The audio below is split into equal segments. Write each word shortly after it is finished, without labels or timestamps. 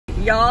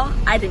Y'all,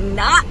 I did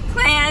not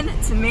plan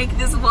to make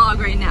this vlog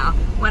right now.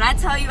 When I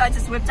tell you I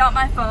just whipped out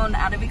my phone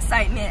out of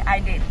excitement, I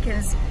did,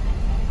 because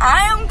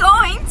I am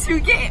going to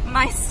get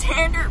my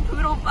standard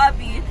poodle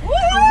puppy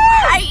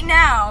right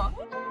now.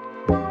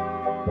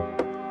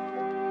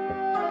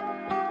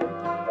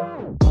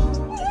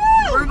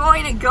 We're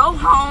going to go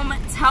home,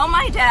 tell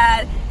my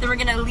dad, then we're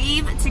gonna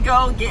leave to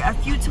go get a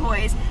few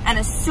toys, and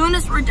as soon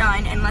as we're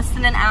done, in less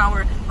than an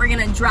hour, we're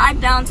gonna drive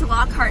down to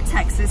Lockhart,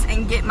 Texas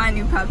and get my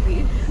new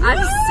puppy. I'm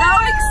so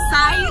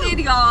excited,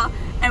 y'all.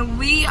 And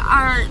we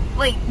are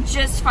like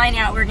just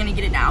finding out we're gonna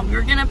get it now.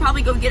 We're gonna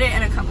probably go get it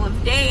in a couple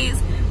of days,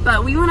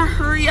 but we wanna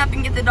hurry up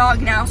and get the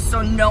dog now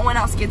so no one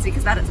else gets it,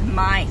 because that is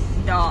my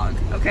dog,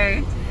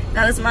 okay?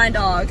 That is my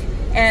dog.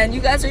 And you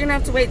guys are gonna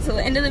have to wait till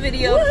the end of the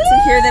video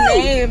to hear the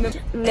name.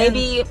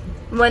 Maybe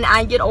when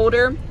I get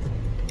older,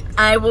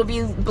 I will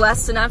be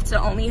blessed enough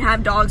to only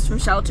have dogs from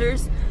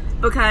shelters,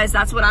 because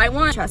that's what I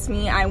want. Trust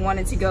me, I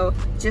wanted to go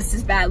just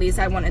as badly as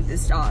I wanted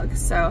this dog.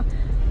 So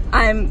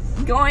I'm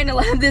going to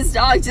love this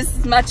dog just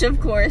as much, of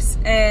course.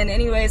 And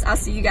anyways, I'll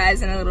see you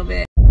guys in a little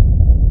bit.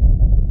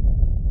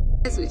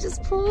 We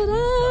just pulled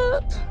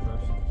up.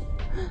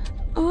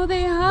 Oh,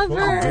 they have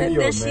her.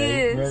 There she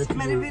is.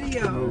 I'm in a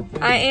video.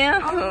 I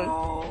am.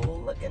 Oh,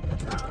 look at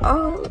that.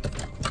 Oh.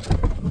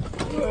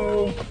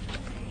 Hello.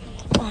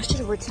 Oh, I should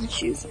have worn tennis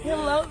shoes.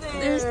 Hello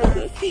there. There's the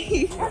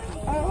puppy.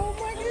 Oh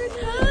my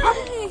goodness.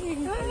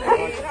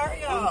 Hi. How are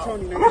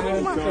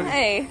y'all?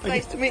 Hey.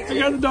 Nice to meet you. I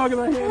got the dog in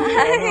my hand.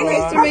 Hi.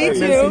 Nice to meet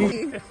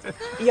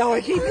you. Y'all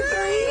are keeping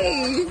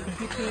three.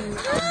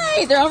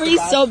 Hi. They're already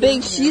so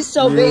big. She's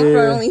so big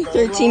for only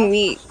 13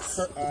 weeks.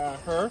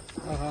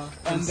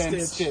 And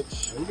then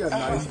Stitch. You got a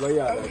nice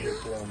layout out here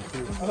for them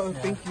too. Oh,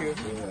 thank you.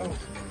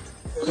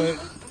 But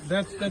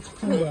that's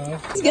cool.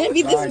 It's gonna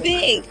be this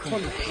big.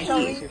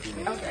 Okay.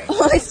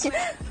 Oh, they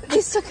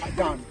stuck.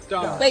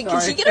 Wait, can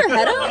she get her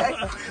head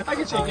out? I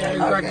can shake your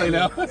hand correctly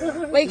now.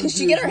 Wait, can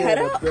she get her head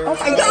out? Oh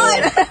my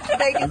god!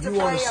 They get If to you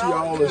want play to see all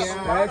all this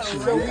action,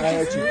 they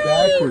add you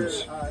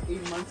backwards.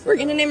 We're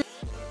gonna name her.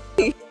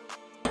 You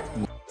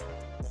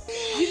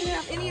didn't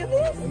have any of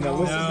this? Now,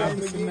 what's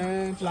his name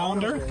again?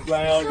 Flounder.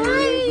 Flounder.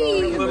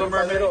 Little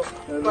Mermaid.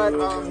 But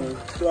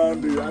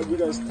Flounder.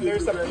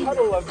 there's a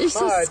puddle of They're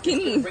so mud.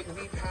 skinny. We've had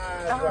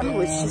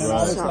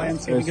It's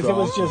landscape because it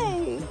was just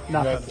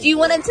nothing. Do you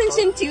want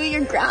attention too?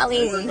 You're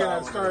growling.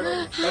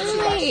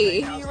 Hi.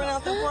 you run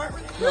out the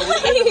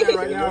apartment.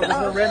 Right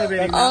now we're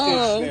renovating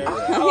the Stitch there.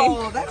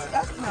 Oh, that's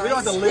nice. We don't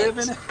have to live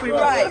in it.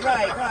 Right.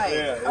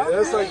 Yeah,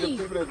 that's like the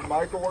people that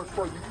Michael works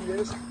for,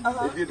 UPS.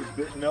 They get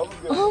the milk.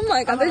 Oh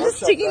my god, they're just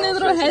sticking their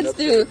little heads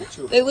through.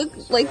 They look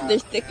like they're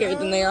thicker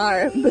than they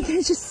are, but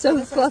they're just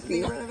so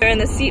fluffy. They're in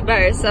the seat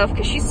by herself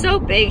because she's so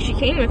big. She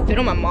can't even fit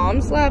on my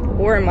mom's lap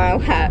or in my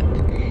lap.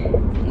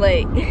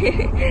 Like,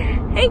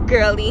 hey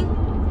girly.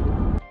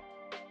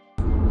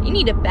 You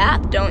need a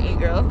bath, don't you,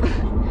 girl?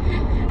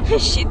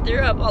 She threw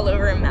up all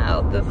over her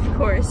mouth, of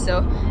course,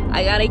 so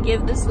I gotta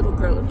give this little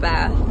girl a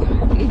bath,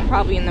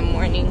 probably in the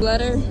morning.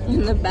 Let her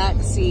in the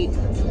back seat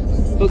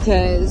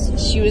because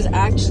she was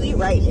actually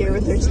right here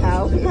with her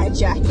towel and my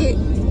jacket,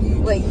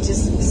 like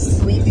just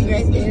sleeping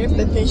right there,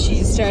 but then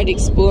she started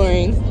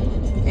exploring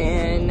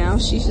and now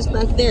she's just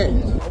back there.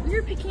 We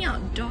were picking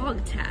out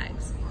dog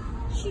tags.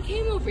 She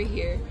came over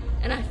here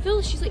and I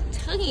feel she's like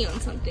tugging on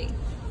something.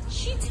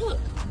 She took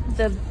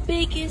the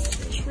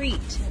biggest treat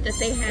that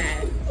they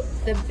had,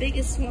 the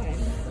biggest one.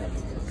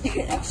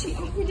 And she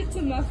offered it to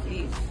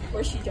Muffy,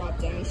 or she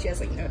dropped him and she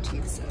has like no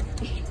teeth, so.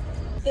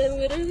 They're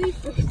literally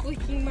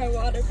flicking my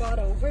water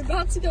bottle. We're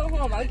about to go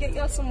home. I'll get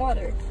y'all some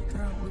water.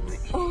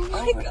 Oh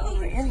my god.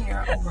 We're in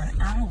here over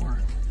an hour.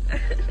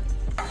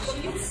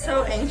 She gets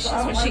so anxious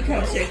when she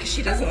comes here because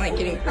she doesn't like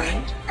getting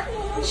pranked.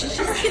 She's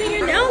just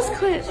getting her nails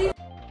clipped.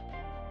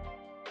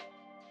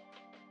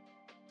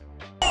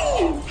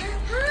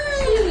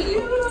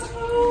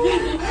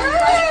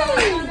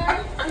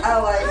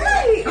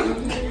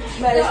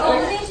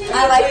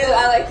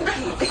 I like the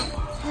feet.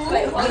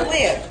 Wait, hold on.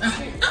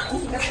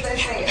 That's what they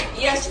say.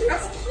 Yeah, she's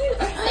cute.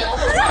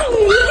 Hi.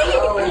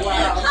 Oh,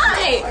 wow.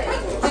 Hi.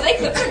 Do they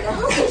clip her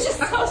nose? She's just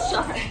so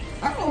sharp.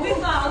 We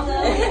found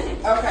them.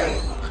 Okay.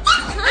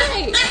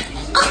 Hi.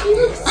 You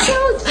look so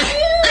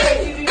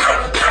cute.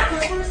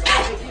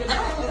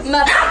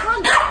 Mother,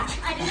 calm down.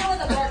 I didn't know what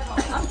the word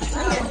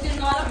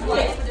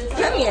was.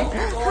 Come here.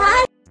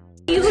 Hi.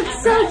 You look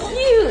so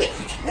cute.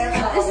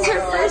 This is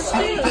her first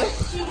day.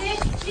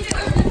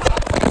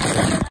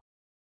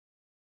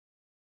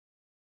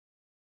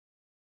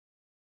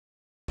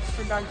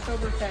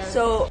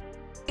 So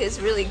it's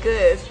really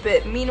good,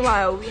 but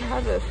meanwhile we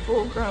have a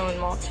full-grown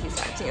Maltese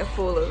acting a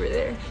fool over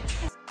there.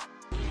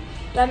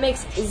 That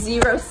makes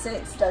 0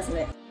 sense, doesn't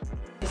it?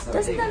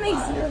 Doesn't that make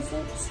 0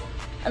 sense?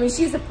 I mean,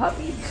 she's a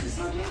puppy.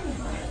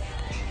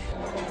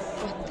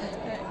 What the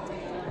heck?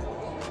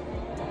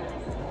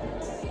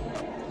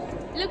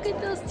 Look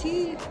at those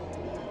teeth.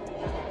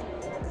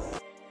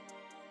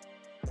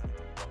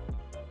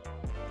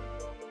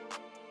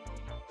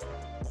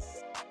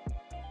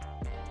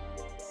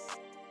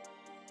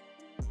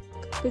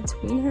 Between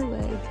between her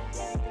legs.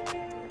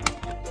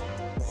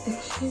 And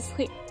she's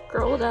like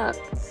curled up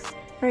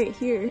right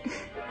here.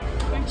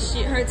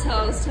 Her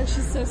tail is touched.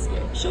 She's so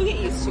scared. She'll get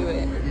used to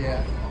it.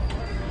 Yeah.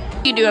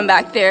 What are you doing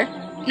back there?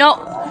 No,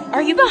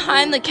 are you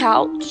behind the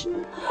couch?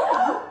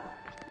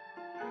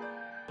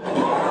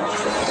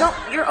 No,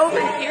 you're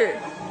over here.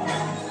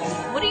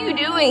 What are you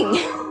doing?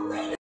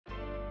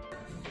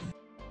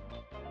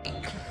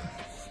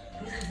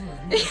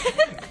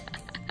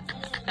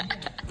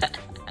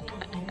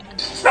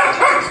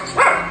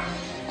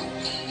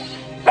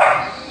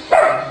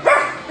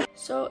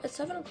 So it's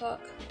 7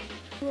 o'clock.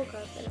 I woke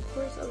up and of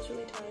course I was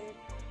really tired.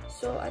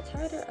 So I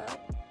tied her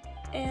up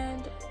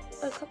and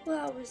a couple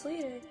hours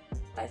later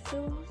I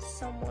feel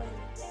someone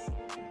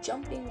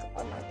jumping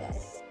on my bed.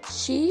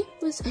 She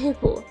was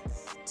able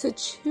to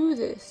chew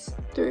this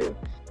through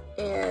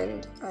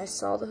and I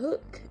saw the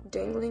hook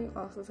dangling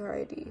off of her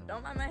ID.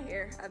 Don't mind my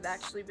hair, I've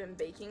actually been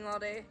baking all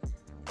day.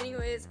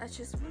 Anyways, I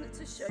just wanted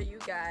to show you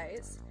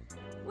guys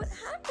what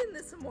happened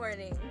this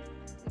morning.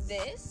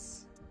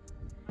 This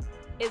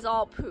is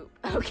all poop,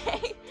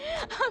 okay?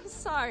 I'm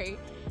sorry.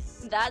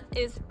 That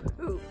is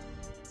poop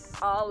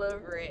all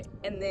over it.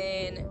 And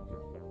then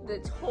the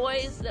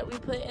toys that we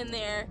put in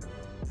there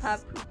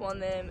have poop on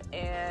them,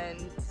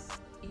 and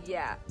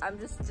yeah, I'm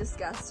just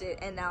disgusted,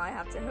 and now I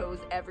have to hose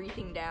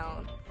everything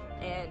down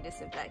and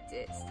disinfect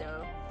it,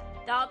 so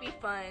that'll be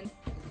fun.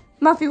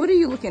 Muffy, what are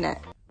you looking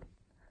at?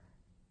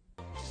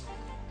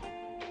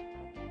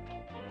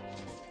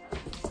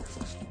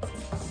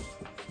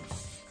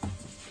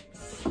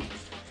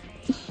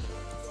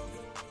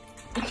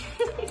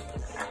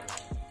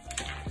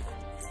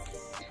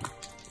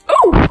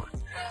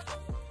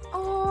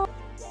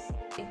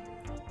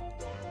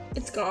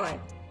 It's gone.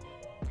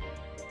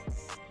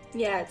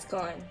 Yeah, it's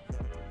gone.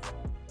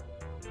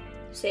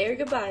 Say your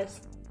goodbyes.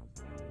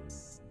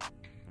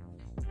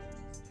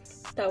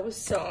 That was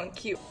so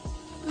cute.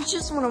 We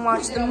just want to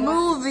watch the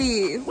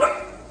movie.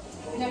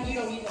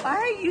 Why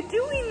are you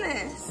doing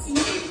this? You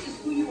think this is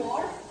who you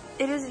are?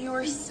 It is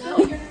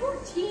yourself. You're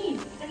 14.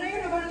 And now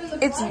you're not in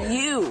the It's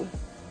you.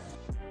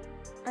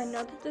 I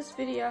know that this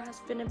video has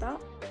been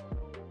about,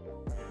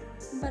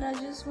 but I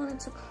just wanted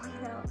to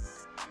point out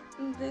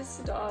this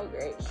dog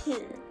right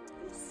here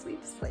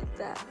sleeps like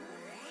that.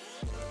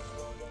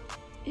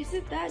 Is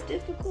it that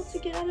difficult to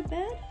get out of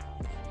bed?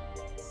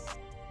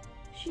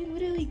 She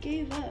literally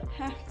gave up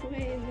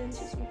halfway and then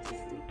just went to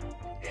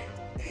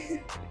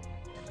sleep.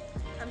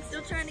 I'm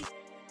still trying to get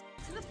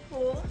to the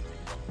pool,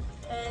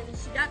 and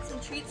she got some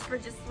treats for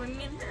just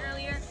swimming in here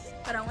earlier,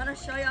 but I want to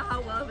show y'all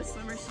how well of a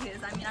swimmer she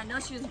is. I mean, I know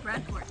she was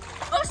bred for it.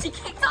 Oh, she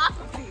kicked off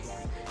of me.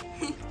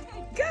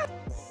 Go!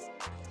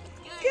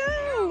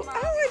 Go!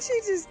 Oh, and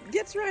she just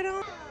gets right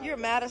on. You're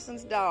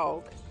Madison's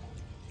dog.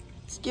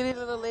 Skinny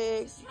little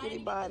legs, skinny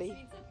body.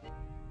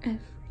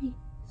 Every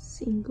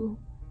single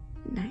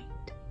night.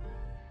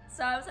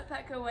 So I was at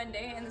Petco one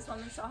day and this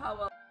woman saw how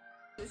well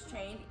she was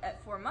trained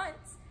at 4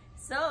 months.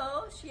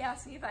 So she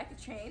asked me if I could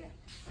train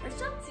her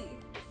Sheltie.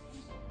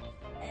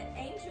 And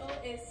Angel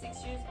is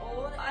 6 years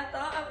old. I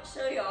thought I would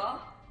show y'all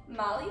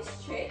Molly's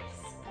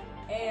tricks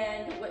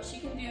and what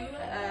she can do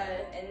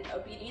in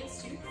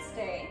obedience to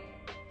stay.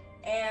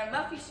 And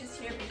Muffy's just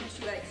here because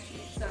she likes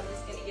treats, so I'm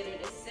just gonna get her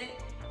to sit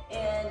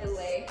and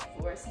lay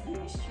for some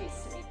of these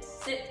treats to be.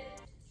 Sit.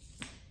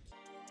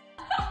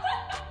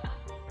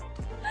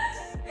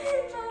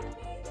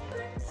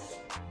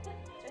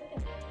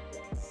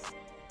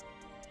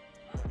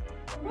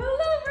 Roll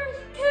over,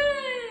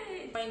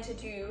 good. I'm going to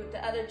do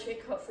the other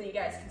trick. Hopefully you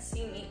guys can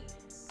see me.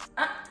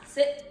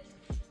 Sit.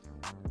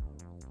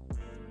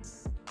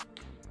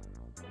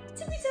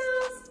 Tippy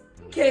toes.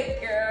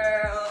 Good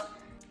girl.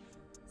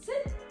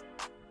 Sit.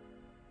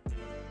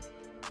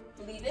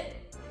 Leave it.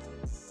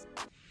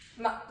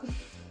 So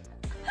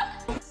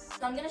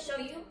I'm gonna show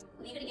you.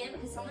 Leave it again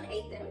because someone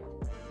ate them.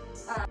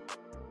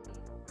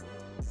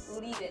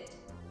 Leave it.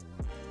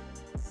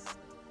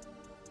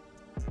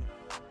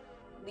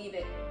 Leave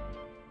it.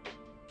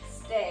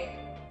 Stay.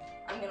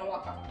 I'm gonna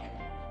walk off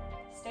camera.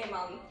 Stay,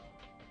 Molly.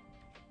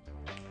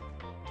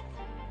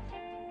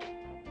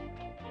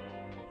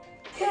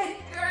 Good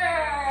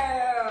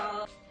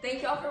girl!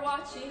 Thank y'all for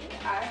watching.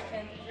 I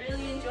am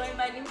really enjoying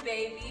my new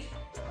baby.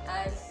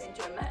 I'm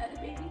enjoying my other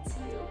baby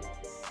too.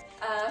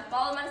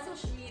 Follow my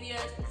social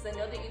medias because I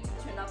know that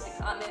YouTube turned off the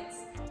comments.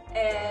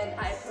 And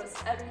I post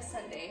every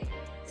Sunday.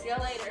 See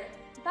y'all later.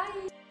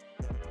 Bye!